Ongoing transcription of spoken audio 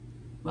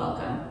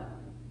Welcome.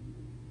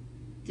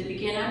 To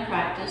begin our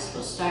practice,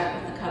 we'll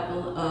start with a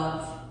couple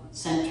of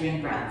centering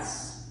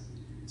breaths.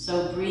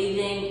 So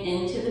breathing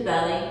into the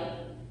belly,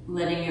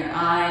 letting your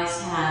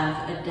eyes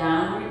have a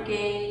downward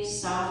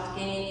gaze, soft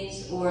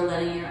gaze, or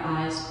letting your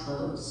eyes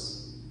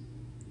close.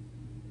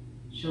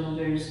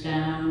 Shoulders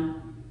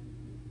down.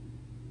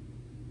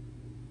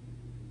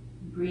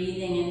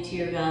 Breathing into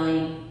your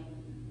belly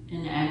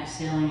and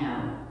exhaling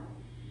out.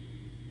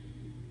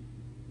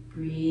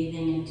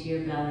 Breathing into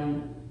your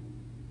belly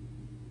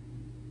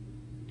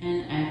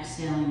and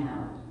exhaling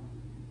out.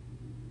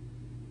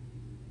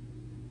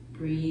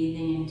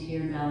 Breathing into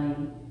your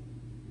belly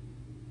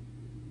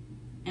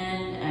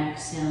and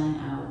exhaling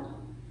out.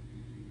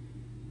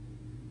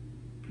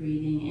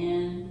 Breathing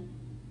in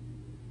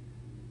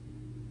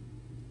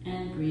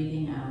and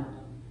breathing out.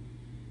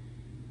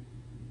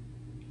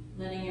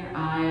 Letting your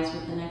eyes,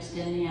 with the next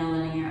inhale,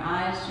 letting your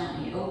eyes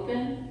gently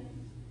open.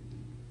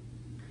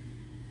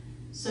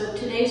 So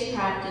today's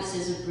practice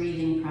is a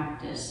breathing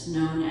practice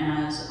known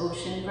as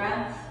ocean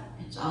breath.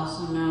 It's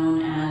also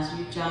known as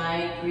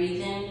Ujjayi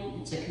breathing.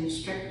 It's a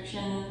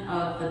constriction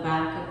of the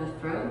back of the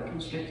throat,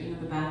 constricting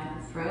of the back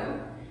of the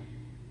throat.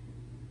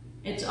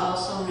 It's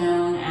also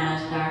known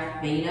as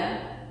Darth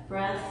Veda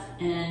breath,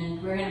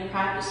 and we're going to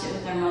practice it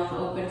with our mouth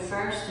open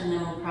first, and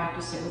then we'll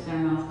practice it with our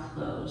mouth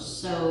closed.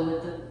 So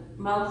with the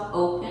mouth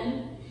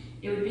open,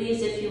 it would be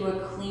as if you were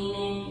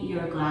cleaning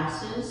your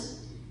glasses.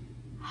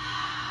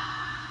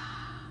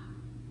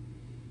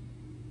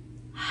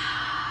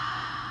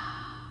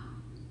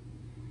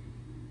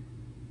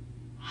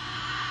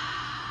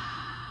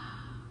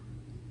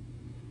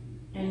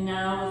 And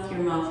now with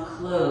your mouth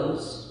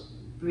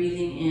closed,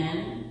 breathing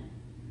in.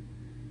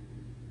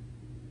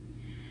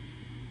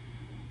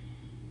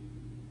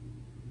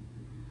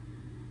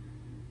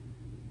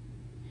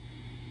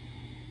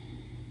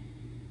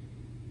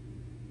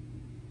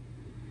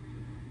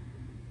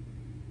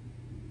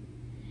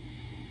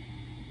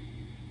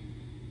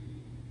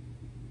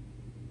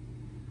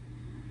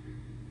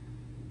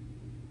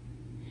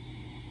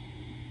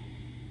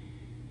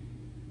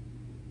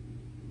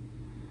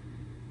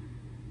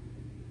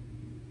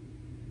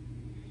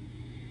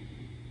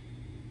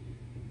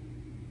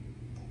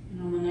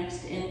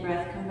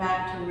 In-breath, come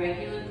back to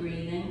regular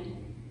breathing.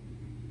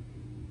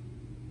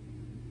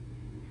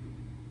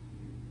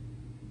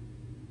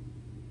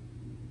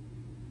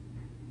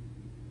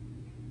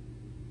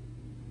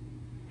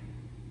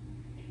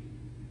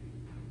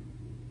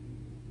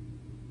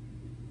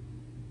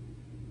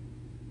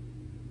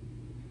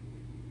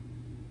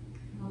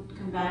 We'll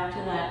come back to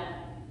that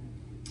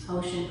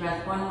ocean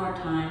breath one more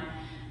time.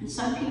 And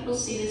some people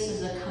see this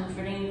as a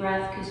comforting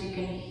breath because you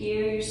can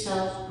hear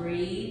yourself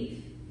breathe.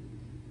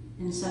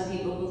 And some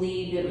people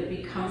believe it would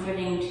be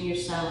comforting to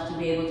yourself to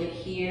be able to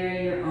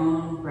hear your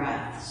own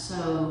breath.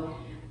 So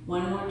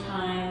one more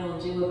time,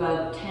 we'll do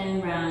about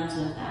 10 rounds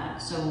of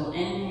that. So we'll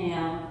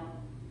inhale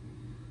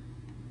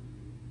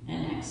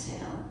and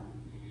exhale.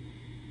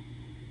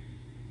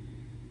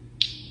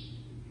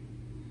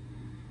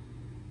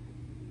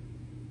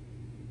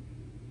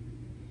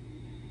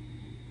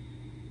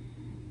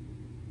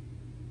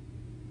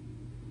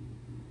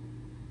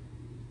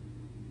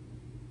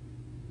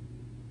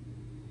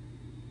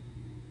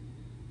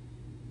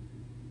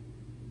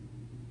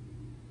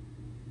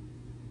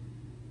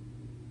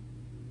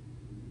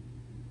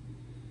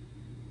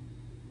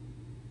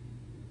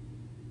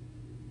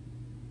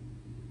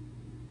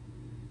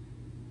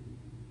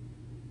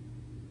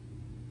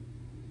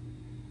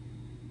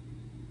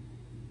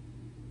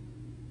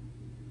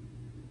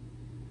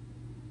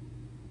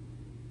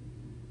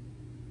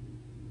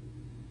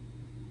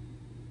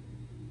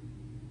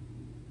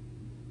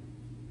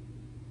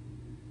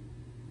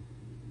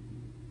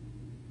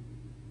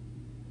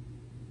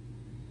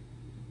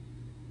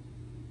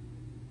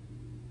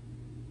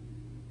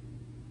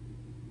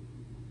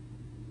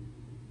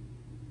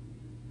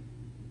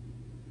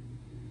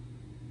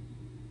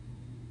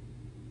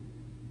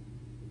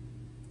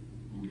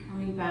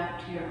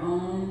 Back to your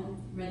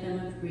own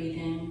rhythm of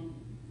breathing.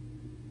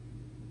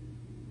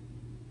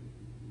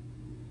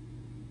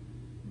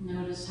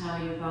 Notice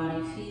how your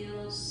body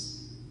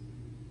feels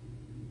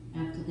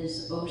after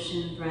this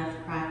ocean breath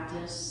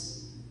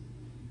practice.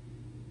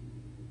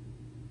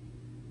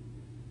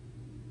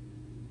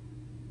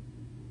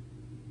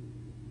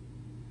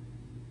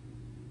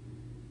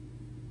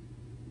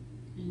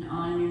 And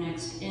on your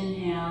next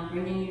inhale,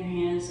 bringing your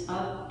hands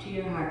up to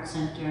your heart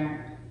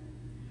center.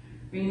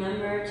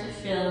 Remember to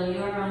fill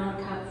your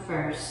own cup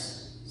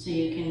first so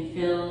you can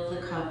fill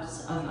the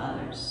cups of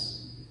others.